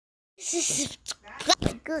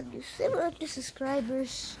My goodness, 700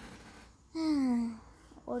 subscribers.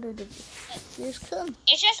 What did the years come?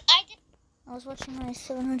 It's just I was watching my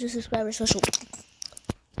 700 subscribers special.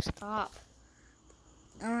 Stop.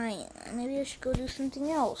 Alright, maybe I should go do something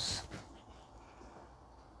else.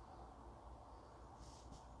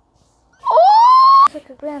 Oh! It's like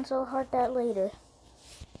a grand, so I'll heart that later.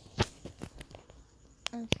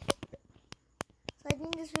 Okay. So I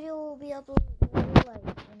think this video will be uploaded like,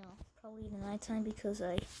 probably in the nighttime because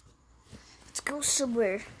let's go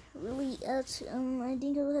somewhere. Really, I think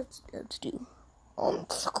I will have to do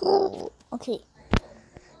school. Okay.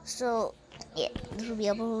 So, yeah, this will be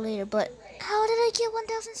uploaded later, but how did I get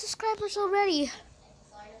 1,000 subscribers already?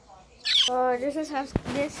 This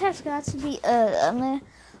has got to be, I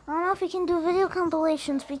don't know if we can do video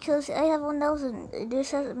compilations because I have 1,000.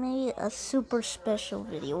 This has maybe a super special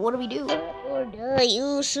video. What do we do? Or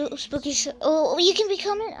you spooky. Oh, you can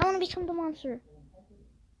become it. I want to become the monster.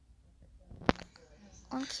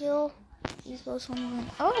 On kill. These goes home.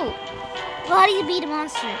 Oh, well, how do you beat a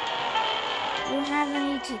monster? You don't have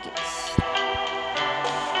any tickets.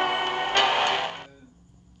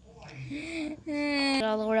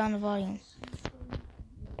 I'll lower down the volume.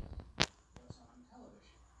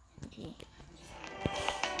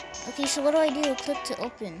 Okay, so what do I do? Click to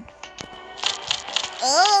open.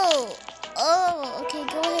 Oh, okay,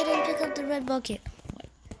 go ahead and pick up the red bucket.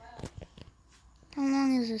 How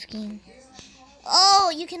long is this game?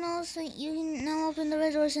 Oh, you can now open the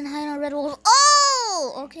red doors and hide on red walls.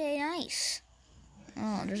 Oh, okay, nice.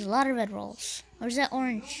 Oh, there's a lot of red rolls. Or is that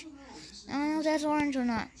orange? I don't know if that's orange or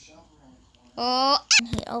not. Oh,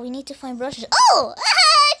 we need to find brushes. Oh,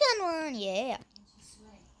 I found one. Yeah.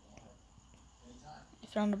 I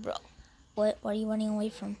found a bro. What are you running away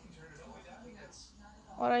from?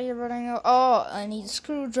 What are you running away? Oh, I need a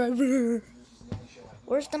screwdriver.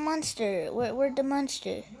 Where's the monster? Where's the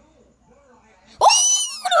monster? Oh,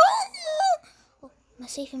 no! Oh, am I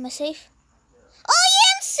safe? Am I safe? Oh,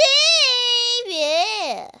 yeah, I'm safe!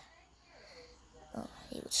 Yeah! Oh,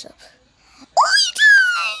 hey, what's up? Oh, you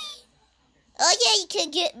died! Oh, yeah, you can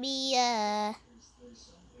get me,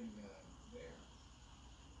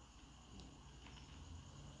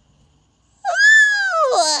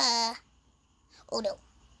 Oh, no.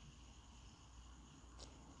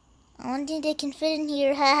 I don't think they can fit in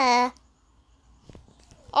here, haha.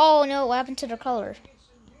 Oh, no, what happened to the color?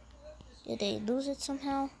 Did they lose it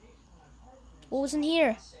somehow? What was in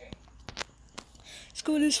here? Let's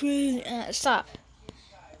go this way. Stop.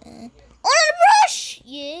 Oh, the brush!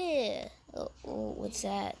 Yeah. Oh, what's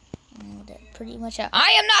that? Oh, that pretty much out.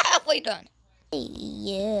 I am not halfway done. Hey,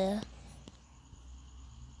 yeah.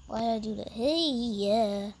 Why did I do that? Hey,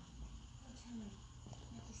 yeah.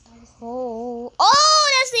 Oh,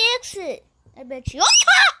 that's the exit. I bet you.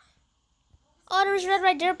 Oh, there was red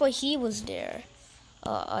right there, but he was there.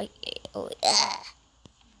 Yeah.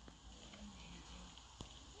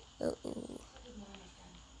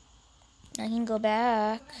 I can go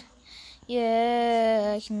back.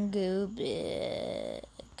 Yeah, I can go back.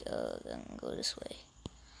 I can go this way.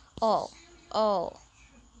 Oh,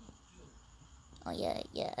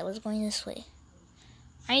 yeah, I was going this way.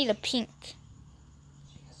 I need a pink.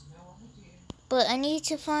 But I need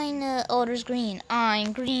to find, there's green.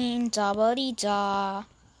 I'm green, da-ba-dee-da.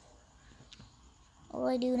 What do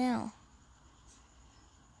I do now?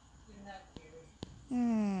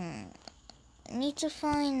 I need to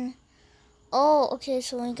find... Oh, okay,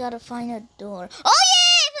 so we gotta find a door. Oh,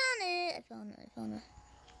 yeah, I found it.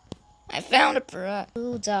 I found it, bro.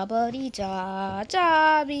 Ooh, da-ba-dee-da,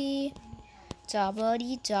 da-bee.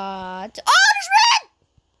 Da-ba-dee-da, da. Oh, there's red!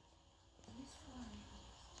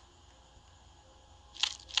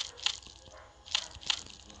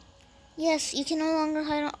 Yes, you can no longer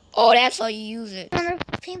hide on... Oh, that's how you use it. On the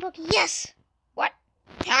paint bucket, yes! What?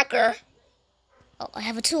 Hacker! Oh, I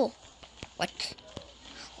have a tool. What?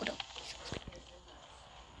 Hold on.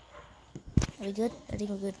 Are we good? I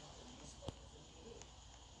think we're good.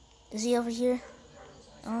 Is he over here?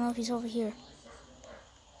 I don't know if he's over here.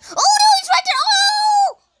 Oh, no, he's right there!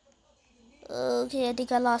 Oh! Okay, I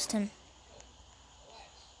think I lost him.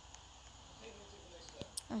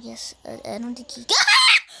 I guess, I don't think he...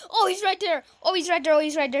 Oh, he's right there. Oh, he's right there.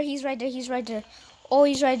 He's right there. Oh,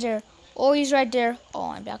 he's right there.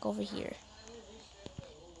 Oh, I'm back over here.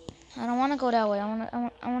 I don't want to go that way. I want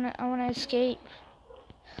to escape.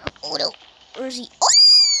 Oh no, where is he?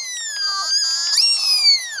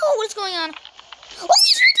 Oh, what's going on? Oh,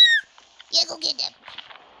 he's right there. Yeah, go get them.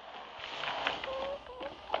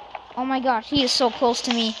 Oh my gosh, he is so close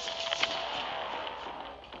to me.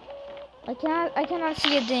 I cannot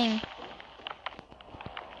see a thing.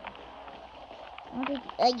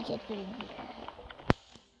 I can't fit in here.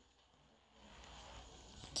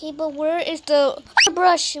 Okay, but where is the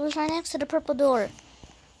brush? It was right next to the purple door.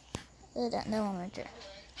 That one right there.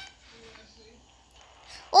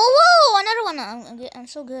 Oh, whoa! Another one. I'm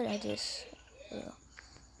so good at this.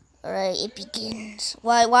 Alright, it begins.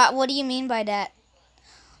 What do you mean by that?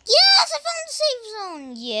 Yes, I found the safe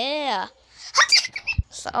zone. Yeah.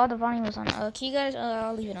 So, oh, the volume was on. Can you guys?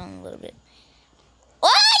 I'll leave it on a little bit. Oh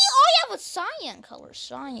yeah, with cyan color.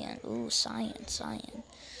 Cyan. Ooh, cyan.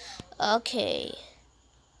 Okay.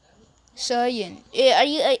 Cyan.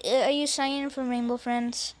 Are you cyan from Rainbow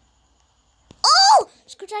Friends? Oh,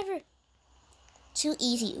 screwdriver. Too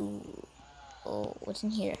easy. Ooh. Oh, what's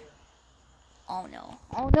in here? Oh no.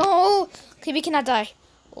 Oh no. Okay, we cannot die.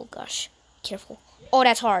 Oh gosh. Careful. Oh,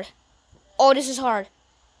 that's hard. Oh, this is hard.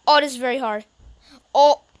 Oh, this is very hard.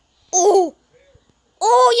 Oh. Ooh.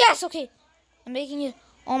 Oh, yes. Okay. I'm making it.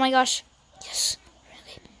 Oh my gosh. Yes.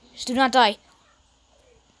 Okay. Just do not die.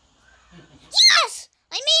 Yes!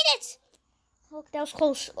 I made it! Oh, that was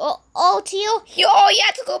close. Oh, teal. Oh, you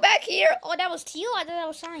had to go back here. Oh, that was teal? I thought that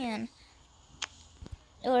was cyan.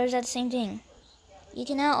 Or is that the same thing? You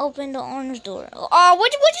can now open the orange door. Oh,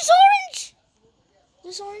 what is orange? Is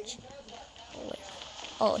this orange? Oh, wait.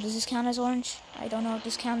 Oh, does this count as orange? I don't know if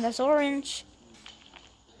this counts as orange.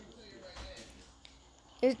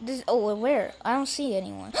 Oh, where? I don't see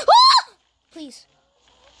anyone. Ah! Please.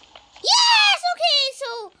 Yes!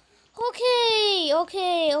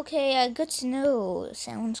 Okay. Good to know.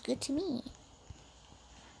 Sounds good to me.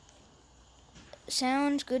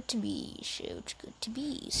 Sounds good to be. Sounds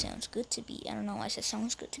good to be. I don't know why I said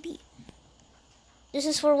sounds good to be. This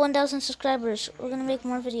is for 1,000 subscribers. We're gonna make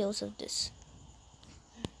more videos of this.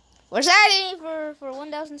 We're starting for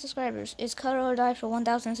 1,000 subscribers. It's cut or die for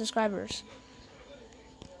 1,000 subscribers.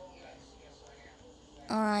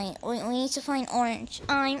 Alright, we need to find orange.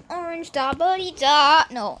 I'm orange, da buddy da.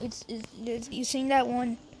 No, it's you sing that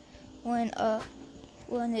one when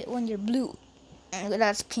you're blue.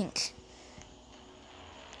 That's pink.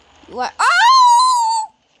 What?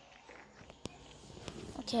 Oh!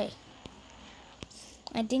 Okay.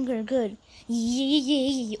 I think we're good.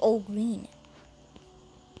 Yeah. Oh, green.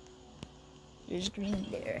 There's green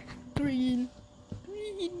there. Green.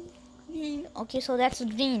 Okay, so that's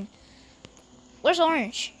green. Where's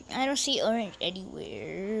orange? I don't see orange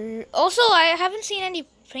anywhere. Also, I haven't seen any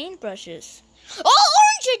paintbrushes. Oh,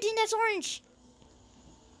 orange! I think that's orange.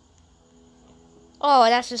 Oh,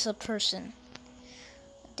 that's just a person.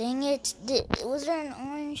 Dang it. Was there an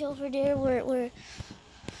orange over there? Where's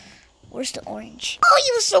the orange? Oh,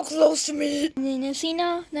 you were so close to me. See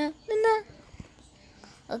now? No.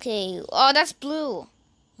 Okay. Oh, that's blue.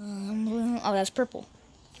 Blue. Oh, that's purple.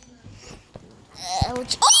 Oh!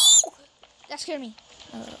 That scared me.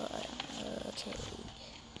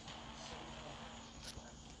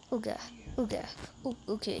 Okay. Ooga. Oh,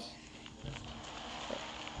 okay.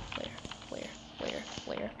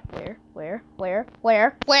 Where?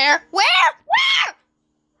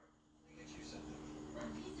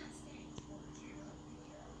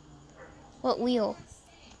 What wheel?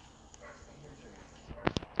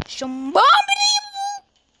 Unbelievable!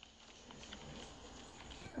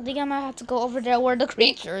 I think I might have to go over there where the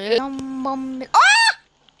creature is. Ah!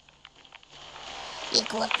 You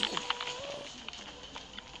got me.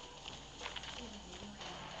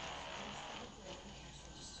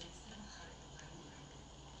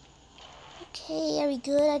 Okay, are we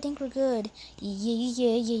good? I think we're good.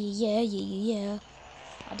 Yeah.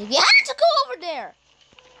 I think we have to go over there.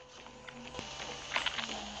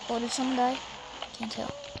 Oh, did someone die? Can't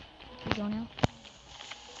tell. We go now.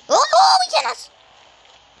 Oh, we cannot.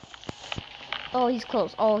 Oh, he's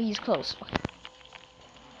close. Okay.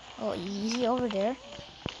 Oh, easy over there.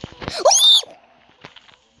 Ooh!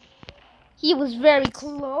 He was very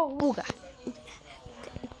close. Oh, God.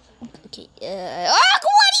 Okay. Come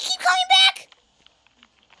on, he keep coming back.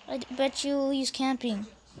 I bet you he's camping.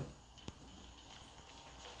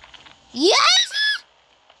 Yes!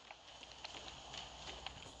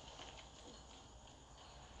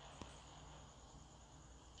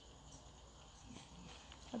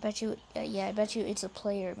 I bet you it's a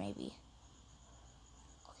player, maybe.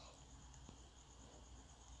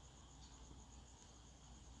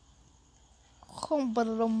 Okay.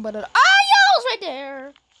 Ah, Yellow's right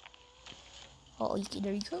there! Oh,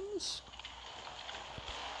 there he comes.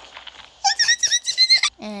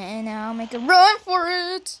 And now I'll make a run for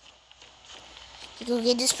it! To go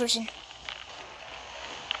get this person.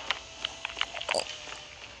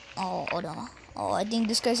 Oh no. Oh, I think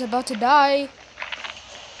this guy's about to die.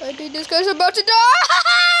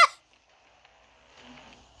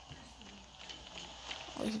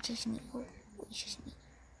 Oh, he's chasing me. Oh, he's chasing me.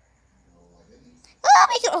 Ah,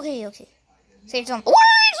 make it. Okay. Save some. Orange!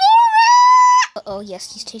 Oh,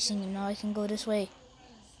 yes, he's chasing him. Now I can go this way.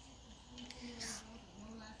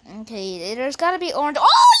 Okay, there's gotta be orange.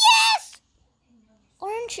 Oh, yes!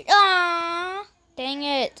 Orange. Ah, dang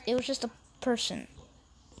it. It was just a person.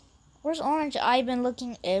 Where's orange? I've been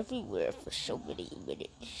looking everywhere for so many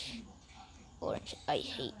minutes. Orange, I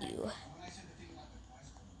hate you.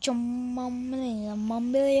 Come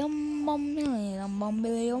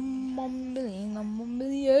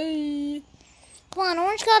on,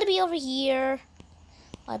 orange gotta be over here.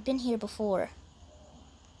 I've been here before.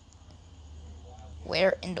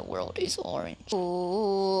 Where in the world is orange?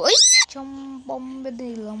 Oh,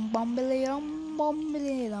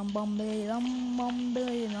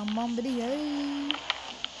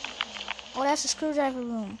 oh, that's a screwdriver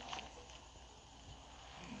room.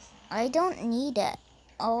 I don't need that.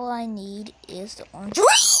 All I need is the orange.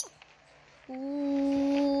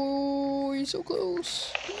 Ooh, you're so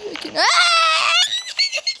close.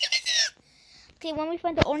 Okay, when we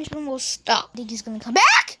find the orange room, we'll stop. I think he's gonna come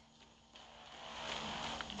back.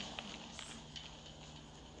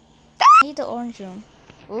 I need the orange room.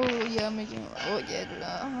 Oh yeah, I'm making. Oh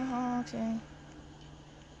yeah. Okay.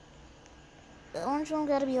 The orange room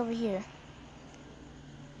gotta be over here.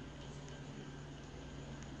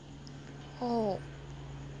 Oh.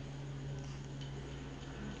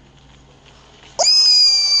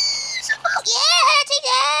 Yeah, take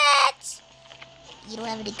that! You don't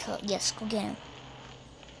have any code. Yes, go get him.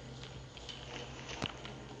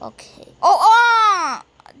 Okay. Oh,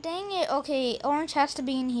 dang it. Okay, orange has to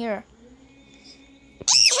be in here.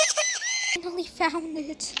 Finally found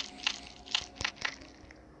it.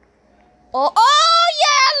 Oh,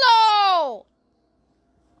 yellow!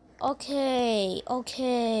 Okay.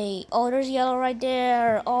 Oh, there's yellow right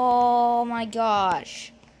there. Oh my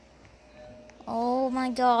gosh. Oh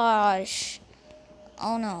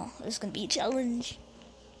no, this is gonna be a challenge.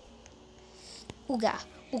 Ooga.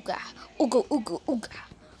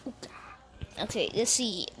 Okay, let's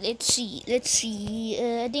see.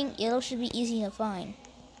 I think yellow should be easy to find.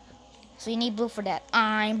 So you need blue for that.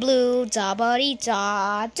 I'm blue, da ba dee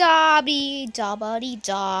da, da bee, da ba dee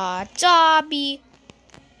da, da bee.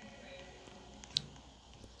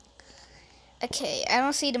 Okay, I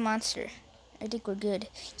don't see the monster. I think we're good.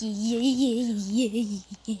 Yeah.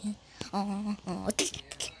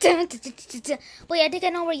 Wait, I think I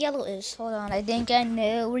know where yellow is. Hold on, I think I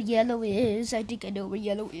know where yellow is. I think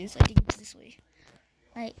it's this way.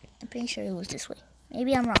 I'm pretty sure it was this way.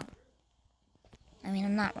 Maybe I'm wrong. I mean,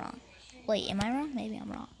 I'm not wrong. Wait, am I wrong? Maybe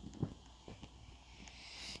I'm wrong.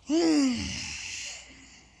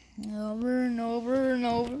 Over and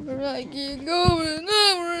over, I keep going over and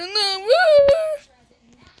over.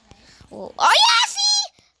 Oh yeah, see?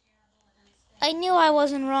 I knew I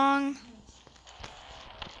wasn't wrong.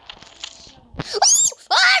 Oh, it's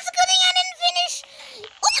a good thing I didn't finish.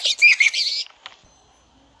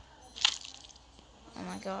 Oh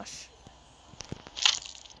my gosh.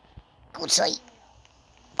 Good sight.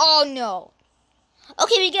 Oh no.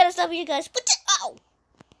 Okay, we gotta stop here, guys. Ow.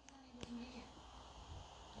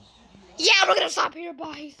 Yeah, we're gonna stop here,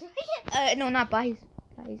 guys. No, not guys.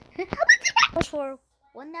 For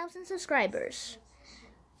 1,000 subscribers.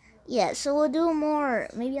 Yeah, so we'll do more.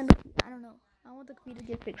 Maybe on the, I don't know. I want the computer to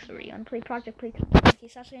get fixed already. On Play Project Playtime. Okay,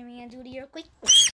 stop streaming and do the quick.